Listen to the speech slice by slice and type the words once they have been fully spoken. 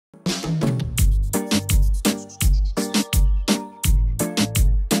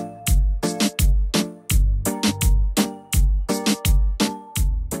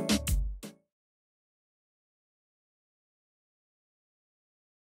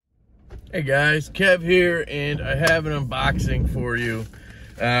Hey guys, Kev here, and I have an unboxing for you.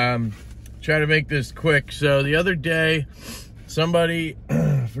 Try to make this quick. So the other day, somebody,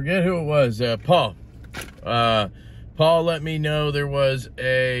 forget who it was, Paul. Paul let me know there was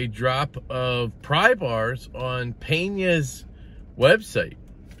a drop of Prybars on Pena's website.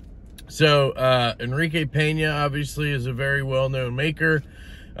 So Enrique Pena obviously is a very well-known maker.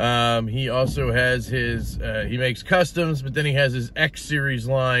 He also has his, he makes customs, but then he has his X series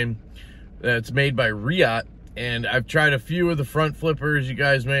line that's made by Riot, and I've tried a few of the front flippers. You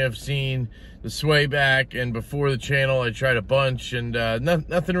guys may have seen the sway back, and before the channel I tried a bunch, and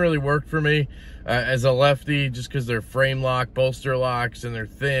nothing really worked for me as a lefty, just because they're frame lock, bolster locks, and they're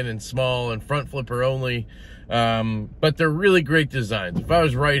thin and small and front flipper only. But they're really great designs. If I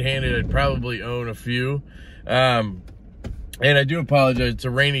was right-handed, I'd probably own a few. And I do apologize, it's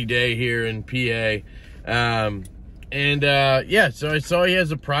a rainy day here in PA. Yeah, so I saw he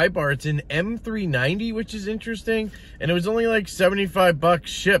has a Prybar. It's an M390, which is interesting, and it was only like 75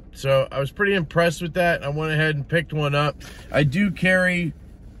 bucks shipped, so I was pretty impressed with that. I went ahead and picked one up. I do carry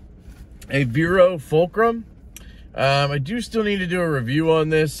a Vero Fulcrum. I do still need to do a review on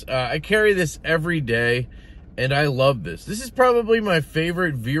this. I carry this every day, and I love this. This is probably my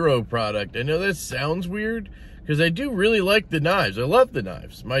favorite Vero product. I know that sounds weird, because I do really like the knives. I love the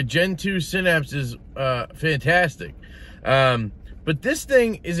knives. My Gen 2 Synapse is fantastic. But this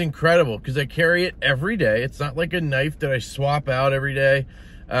thing is incredible because I carry it every day. It's not like a knife that I swap out every day.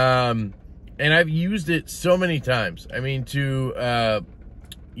 And I've used it so many times. I mean, to,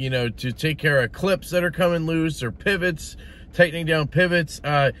 you know, to take care of clips that are coming loose or pivots, tightening down pivots.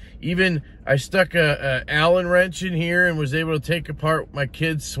 Even I stuck a Allen wrench in here and was able to take apart my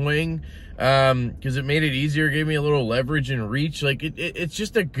kid's swing because it made it easier, gave me a little leverage and reach. Like it's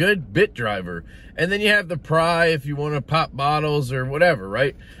just a good bit driver. And then you have the pry if you want to pop bottles or whatever,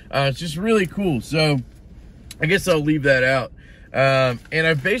 right? It's just really cool. So I guess I'll leave that out. And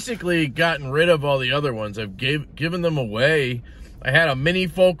I've basically gotten rid of all the other ones. I've given them away. I had a mini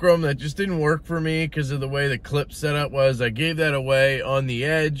Fulcrum that just didn't work for me because of the way the clip setup was. I gave that away on the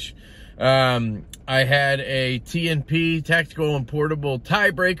edge. I had a TNP, Tactical and Portable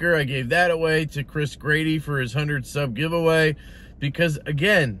Tiebreaker. I gave that away to Chris Grady for his 100 sub giveaway because,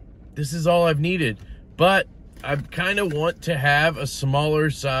 again, this is all I've needed. But I kind of want to have a smaller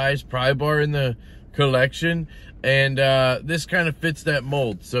size Prybar in the collection, and this kind of fits that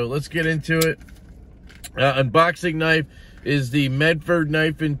mold. So let's get into it. Unboxing knife is the Medford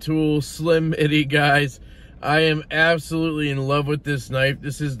Knife and Tool Slim Itty, guys. I am absolutely in love with this knife.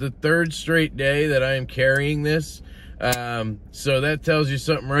 This is the third straight day that I am carrying this. So that tells you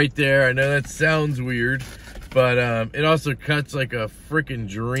something right there. I know that sounds weird, but it also cuts like a freaking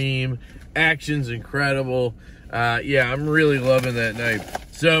dream. Action's incredible. Yeah, I'm really loving that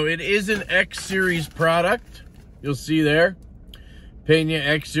knife. So it is an X series product. You'll see there. Pena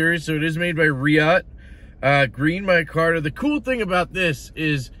X series. So it is made by Riot. Green micarta. The cool thing about this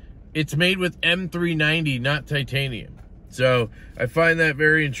is it's made with M390, not titanium. So I find that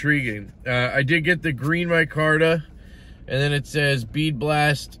very intriguing. I did get the green micarta, and then it says Bead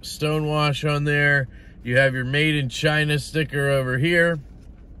Blast Stonewash on there. You have your Made in China sticker over here.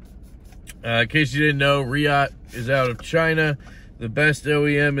 In case you didn't know, Riot is out of China, the best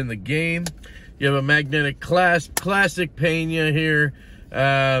OEM in the game. You have a magnetic clasp, classic Pena here.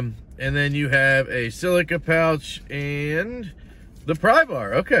 And then you have a silica pouch and the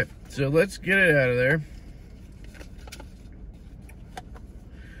Prybar. Okay, so let's get it out of there.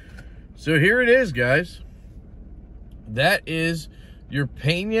 So here it is, guys. That is your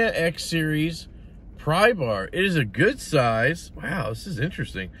Pena X Series Prybar. It is a good size. Wow, this is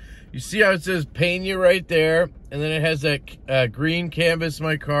interesting. You see how it says Pena right there, and then it has that green canvas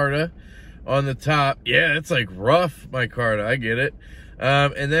micarta on the top. Yeah, it's like rough micarta. I get it.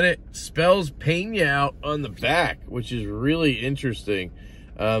 And then it spells Pena out on the back, which is really interesting.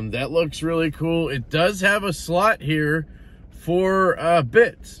 That looks really cool. It does have a slot here for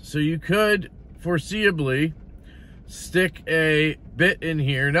bits. So you could foreseeably stick a bit in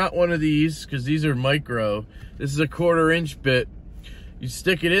here. Not one of these, because these are micro. This is a 1/4 inch bit. You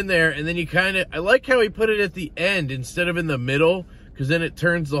stick it in there, and then you kind of, I like how he put it at the end instead of in the middle, because then it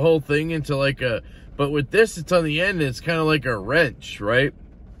turns the whole thing into like a, but with this, it's on the end, and it's kind of like a wrench, right?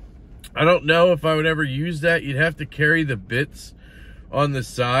 I don't know if I would ever use that. You'd have to carry the bits on the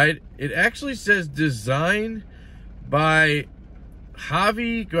side. It actually says design by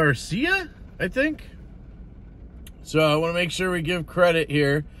Javi Garcia, I think. So I want to make sure we give credit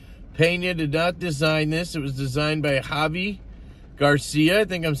here. Pena did not design this. It was designed by Javi Garcia. I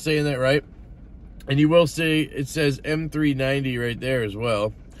think I'm saying that right. And you will see it says M390 right there as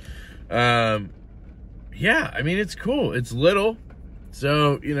well. Yeah, I mean, it's cool. It's little.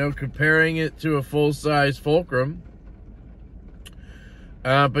 So, you know, comparing it to a full-size Fulcrum.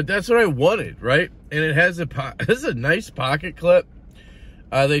 But that's what I wanted, right? And it has a nice pocket clip.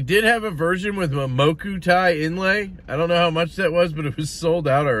 They did have a version with a Moku tie inlay. I don't know how much that was, but it was sold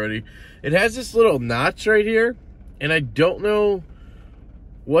out already. It has this little notch right here, and I don't know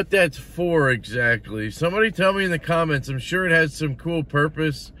what that's for exactly. Somebody tell me in the comments. I'm sure it has some cool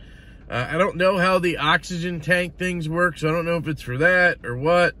purpose. I don't know how the oxygen tank things work, so I don't know if it's for that or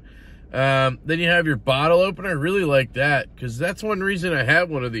what. Then you have your bottle opener. I really like that, because that's one reason I have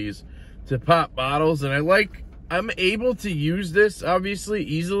one of these, to pop bottles. And I'm able to use this, obviously,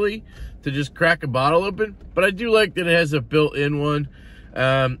 easily, to just crack a bottle open. But I do like that it has a built-in one.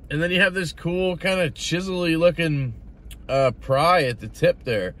 And then you have this cool kind of chisel-y looking pry at the tip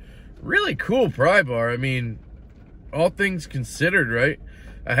there. Really cool pry bar. I mean, all things considered, right?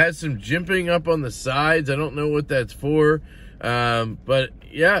 I had some jimping up on the sides. I don't know what that's for. But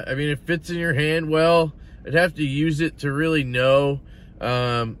yeah, I mean, it fits in your hand well. I'd have to use it to really know.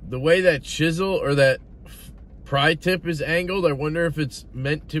 The way that chisel or that pry tip is angled, I wonder if it's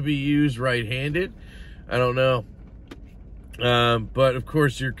meant to be used right-handed. I don't know. But of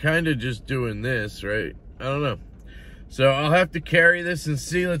course, you're kind of just doing this, right? I don't know. So I'll have to carry this and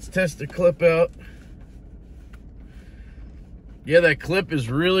see. Let's test the clip out. Yeah, that clip is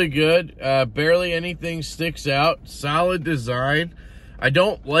really good. Barely anything sticks out. Solid design. I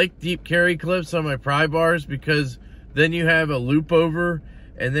don't like deep carry clips on my pry bars, because then you have a loop over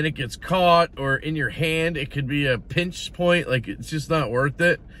and then it gets caught, or in your hand it could be a pinch point. Like, it's just not worth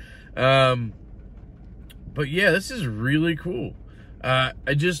it. But yeah, this is really cool. I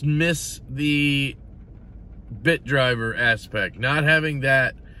just miss the bit driver aspect. Not having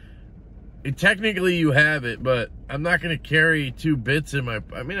that. Technically you have it, but I'm not going to carry 2 bits in my,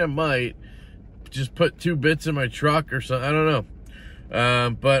 I mean, I might just put 2 bits in my truck or something. I don't know.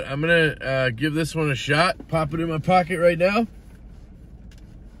 But I'm going to give this one a shot. Pop it in my pocket right now.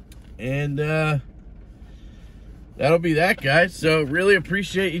 And that'll be that, guys. So really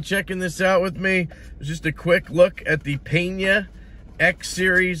appreciate you checking this out with me. It's just a quick look at the Pena X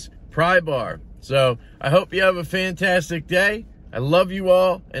Series pry bar. So I hope you have a fantastic day. I love you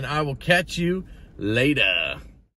all, and I will catch you later.